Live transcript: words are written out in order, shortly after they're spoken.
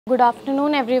Good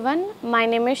afternoon everyone. My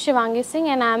name is Shivangi Singh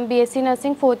and I am BSc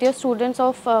Nursing 4th year students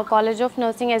of College of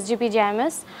Nursing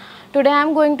SGP-JIMS. Today I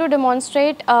am going to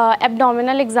demonstrate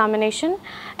abdominal examination.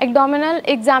 Abdominal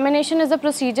examination is a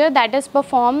procedure that is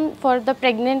performed for the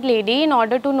pregnant lady in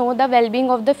order to know the well-being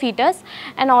of the fetus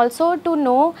and also to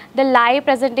know the lie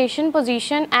presentation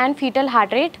position and fetal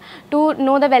heart rate to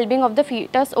know the well-being of the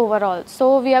fetus overall.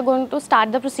 So we are going to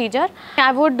start the procedure.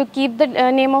 I would keep the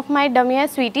name of my dummy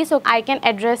as Sweetie so I can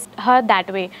address her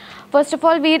that way. First of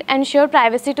all, we ensure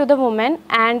privacy to the woman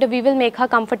and we will make her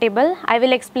comfortable. I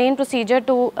will explain procedure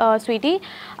to Sweetie.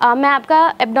 मैं आपका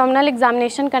abdominal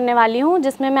examination करने वाली हूँ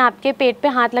जिसमें मैं आपके पेट पे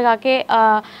हाथ लगा के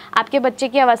आपके बच्चे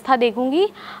की अवस्था देखूँगी.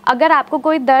 अगर आपको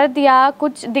कोई दर्द या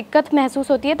कुछ दिक्कत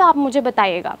महसूस होती है तो आप मुझे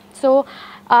बताइएगा.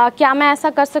 क्या मैं ऐसा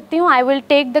कर सकती हूँ? I will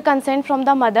take the consent from the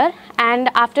mother and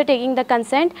after taking the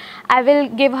consent I will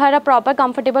give her a proper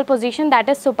comfortable position, that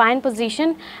is supine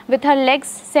position, with her legs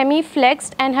semi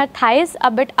flexed and her thighs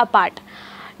a bit apart.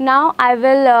 Now I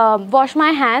will wash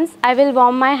my hands. I will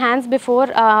warm my hands before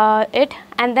it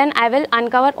and then I will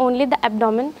uncover only the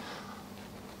abdomen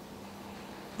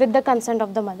with the consent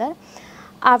of the mother.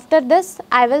 After this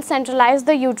I will centralize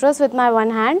the uterus with my one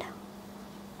hand.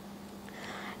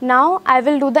 Now I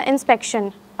will do the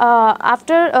inspection.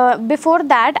 Before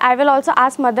that I will also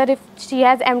ask mother if she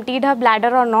has emptied her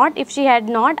bladder or not. If she had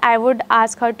not, I would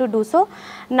ask her to do so.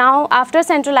 Now after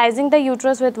centralizing the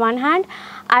uterus with one hand,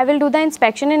 I will do the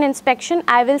inspection. In inspection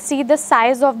I will see the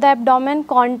size of the abdomen,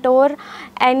 contour,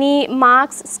 any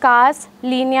marks, scars,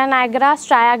 linea nigra,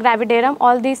 stria gravidarum,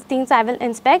 all these things I will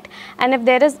inspect, and if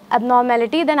there is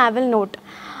abnormality then I will note.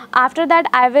 After that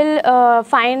I will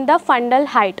find the fundal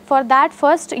height. For that,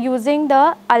 first using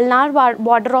the ulnar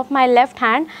border of my left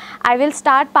hand, I will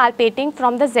start palpating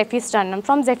from the symphysis-fundal.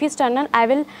 From symphysis-fundal I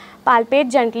will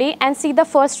palpate gently and see the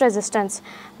first resistance.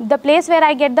 The place where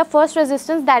I get the first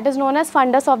resistance, that is known as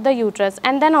fundus of the uterus,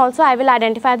 and then also I will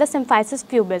identify the symphysis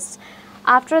pubis.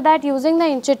 After that, using the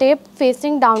inch tape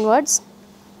facing downwards,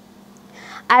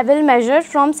 I will measure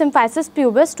from symphysis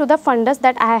pubis to the fundus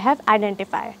that I have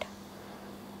identified.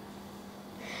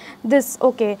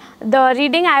 The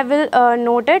reading I will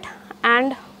note it,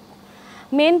 and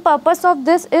main purpose of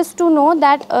this is to know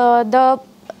that the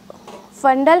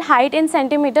fundal height in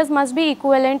centimeters must be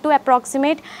equivalent to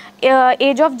approximate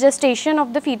age of gestation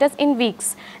of the fetus in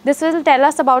weeks. This will tell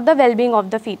us about the well-being of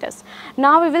the fetus.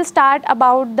 Now we will start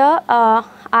about the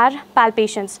our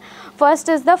palpations. First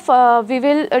is we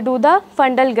will do the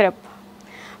fundal grip.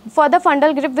 For the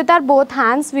fundal grip, with our both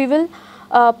hands we will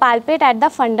palpate at the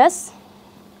fundus.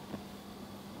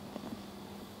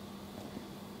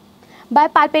 By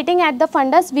palpating at the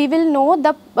fundus, we will know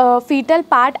the fetal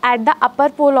part at the upper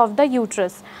pole of the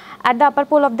uterus. At the upper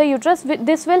pole of the uterus,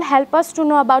 this will help us to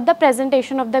know about the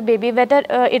presentation of the baby, whether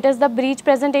it is the breech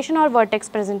presentation or vertex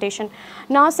presentation.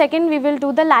 Now second, we will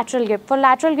do the lateral grip. For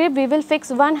lateral grip, we will fix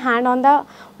one hand on the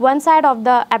one side of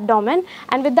the abdomen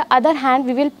and with the other hand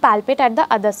we will palpate at the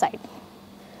other side.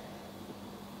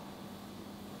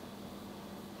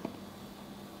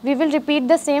 We will repeat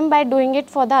the same by doing it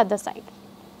for the other side.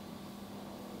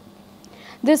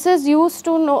 This is used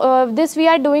to know, this we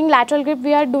are doing lateral grip,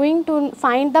 we are doing to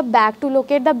find the back, to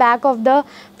locate the back of the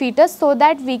fetus so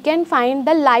that we can find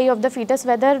the lie of the fetus,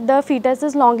 whether the fetus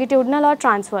is longitudinal or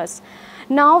transverse.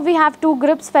 Now we have two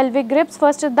grips, pelvic grips.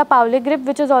 First is the Paulic grip,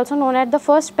 which is also known as the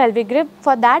first pelvic grip.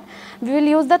 For that we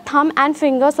will use the thumb and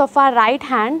fingers of our right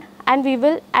hand and we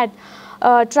will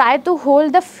try to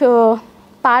hold the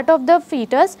part of the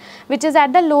fetus which is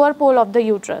at the lower pole of the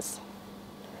uterus.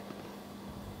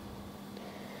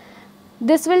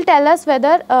 This will tell us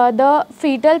whether the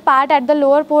fetal part at the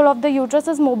lower pole of the uterus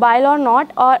is mobile or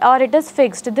not, or it is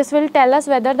fixed. This will tell us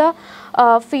whether the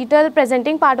fetal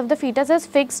presenting part of the fetus is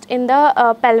fixed in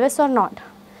the pelvis or not.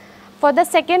 For the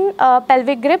second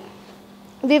pelvic grip,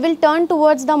 we will turn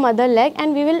towards the mother leg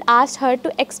and we will ask her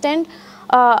to extend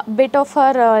a bit of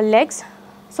her legs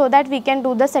so that we can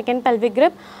do the second pelvic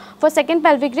grip. For second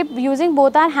pelvic grip, using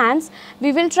both our hands,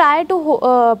 we will try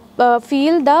to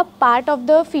feel the part of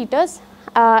the fetus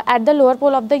at the lower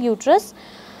pole of the uterus.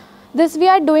 This we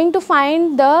are doing to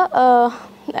find the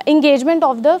engagement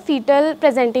of the fetal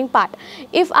presenting part.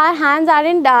 If our hands are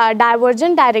in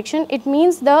divergent direction, it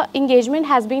means the engagement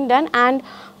has been done and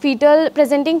fetal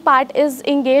presenting part is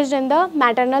engaged in the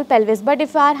maternal pelvis. But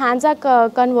if our hands are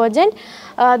convergent,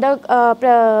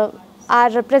 our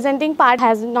presenting part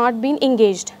has not been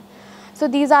engaged. So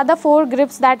these are the 4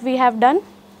 grips that we have done.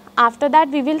 After that,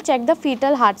 we will check the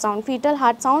fetal heart sound. Fetal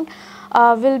heart sound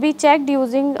will be checked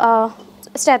using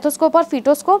stethoscope or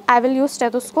fetoscope. I will use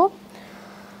stethoscope.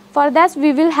 For that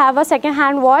we will have a second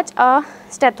hand watch, a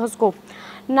stethoscope.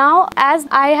 Now as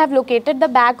I have located the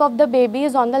back of the baby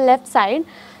is on the left side,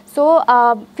 so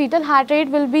fetal heart rate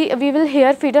will be, we will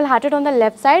hear fetal heart rate on the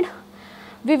left side.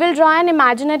 We will draw an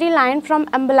imaginary line from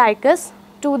umbilicus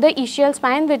to the ischial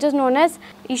spine, which is known as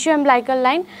ischio-umbilical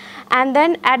line, and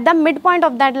then at the midpoint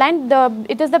of that line,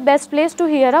 it is the best place to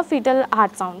hear a fetal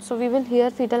heart sound. So we will hear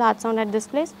fetal heart sound at this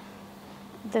place,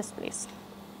 this place.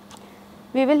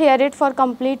 We will hear it for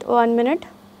complete 1 minute.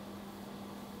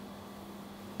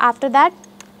 After that,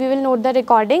 we will note the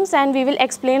recordings and we will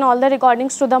explain all the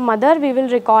recordings to the mother. We will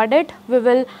record it, we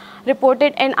will report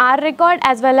it in our record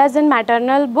as well as in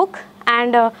maternal book,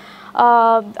 and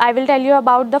I will tell you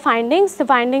about the findings. The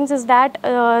findings is that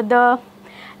the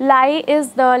lie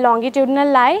is the longitudinal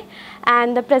lie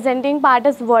and the presenting part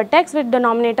is vertex with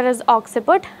denominator is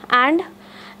occiput, and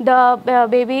the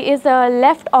baby is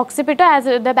left occipital, as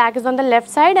the back is on the left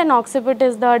side and occiput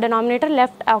is the denominator,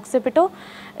 left occipital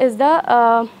is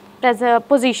the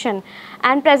position,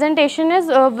 and presentation is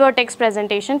vertex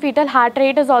presentation. Fetal heart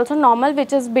rate is also normal,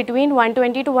 which is between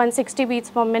 120 to 160 beats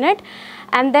per minute,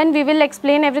 and then we will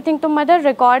explain everything to mother,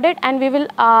 record it, and we will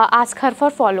ask her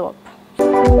for follow-up.